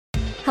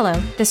Hello,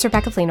 this is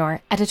Rebecca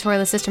Fleenor,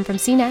 editorial assistant from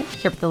CNET,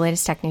 here with the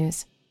latest tech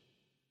news.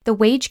 The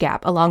wage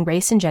gap along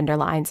race and gender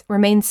lines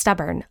remains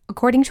stubborn,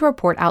 according to a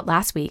report out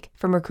last week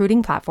from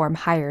recruiting platform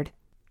Hired.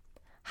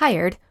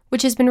 Hired,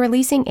 which has been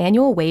releasing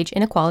annual wage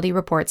inequality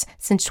reports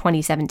since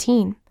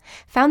 2017,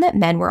 found that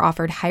men were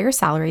offered higher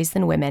salaries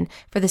than women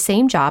for the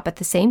same job at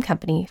the same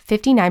company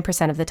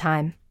 59% of the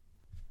time.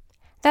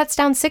 That's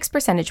down 6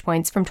 percentage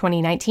points from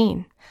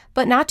 2019,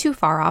 but not too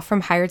far off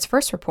from Hired's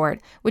first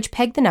report, which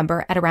pegged the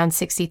number at around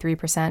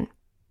 63%.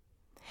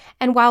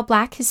 And while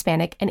Black,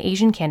 Hispanic, and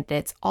Asian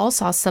candidates all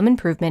saw some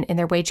improvement in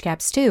their wage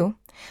gaps too,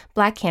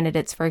 Black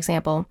candidates, for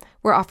example,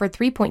 were offered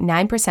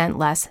 3.9%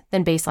 less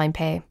than baseline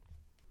pay.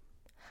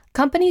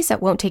 Companies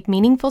that won't take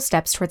meaningful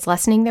steps towards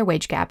lessening their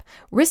wage gap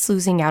risk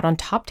losing out on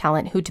top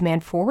talent who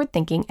demand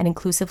forward-thinking and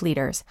inclusive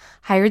leaders,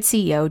 Hired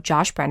CEO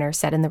Josh Brenner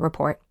said in the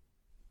report.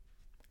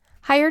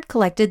 Hired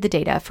collected the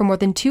data for more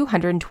than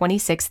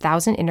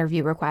 226,000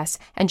 interview requests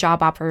and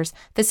job offers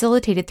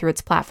facilitated through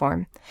its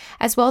platform,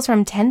 as well as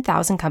from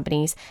 10,000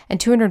 companies and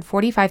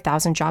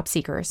 245,000 job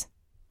seekers.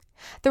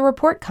 The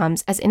report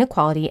comes as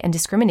inequality and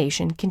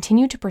discrimination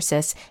continue to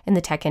persist in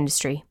the tech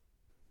industry.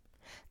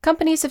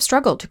 Companies have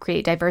struggled to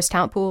create diverse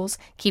talent pools,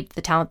 keep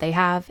the talent they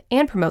have,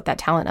 and promote that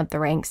talent up the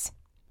ranks.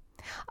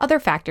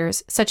 Other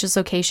factors, such as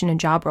location and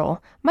job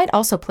role, might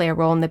also play a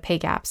role in the pay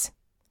gaps.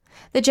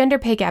 The gender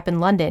pay gap in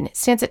London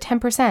stands at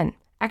 10%,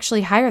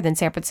 actually higher than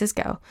San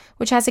Francisco,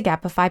 which has a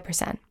gap of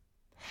 5%.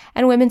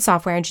 And women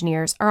software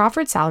engineers are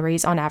offered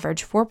salaries on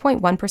average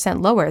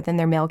 4.1% lower than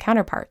their male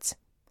counterparts.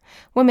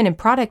 Women in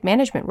product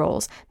management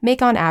roles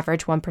make on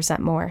average 1%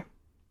 more.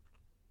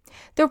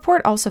 The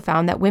report also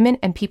found that women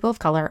and people of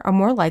color are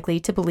more likely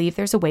to believe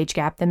there's a wage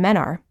gap than men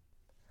are.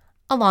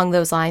 Along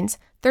those lines,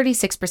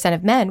 36%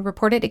 of men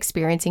reported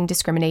experiencing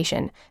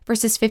discrimination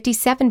versus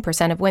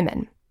 57% of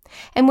women.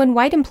 And when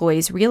white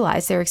employees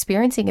realize they're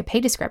experiencing a pay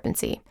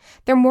discrepancy,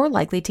 they're more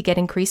likely to get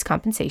increased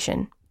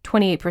compensation,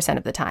 28%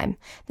 of the time,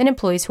 than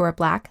employees who are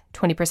Black,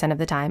 20% of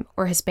the time,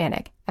 or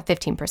Hispanic, at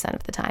 15%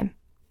 of the time.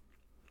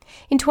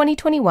 In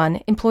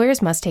 2021,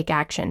 employers must take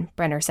action,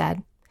 Brenner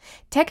said.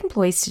 Tech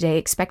employees today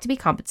expect to be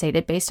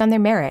compensated based on their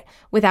merit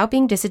without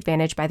being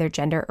disadvantaged by their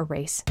gender or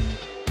race.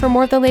 For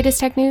more of the latest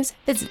tech news,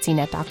 visit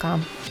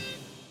cnet.com.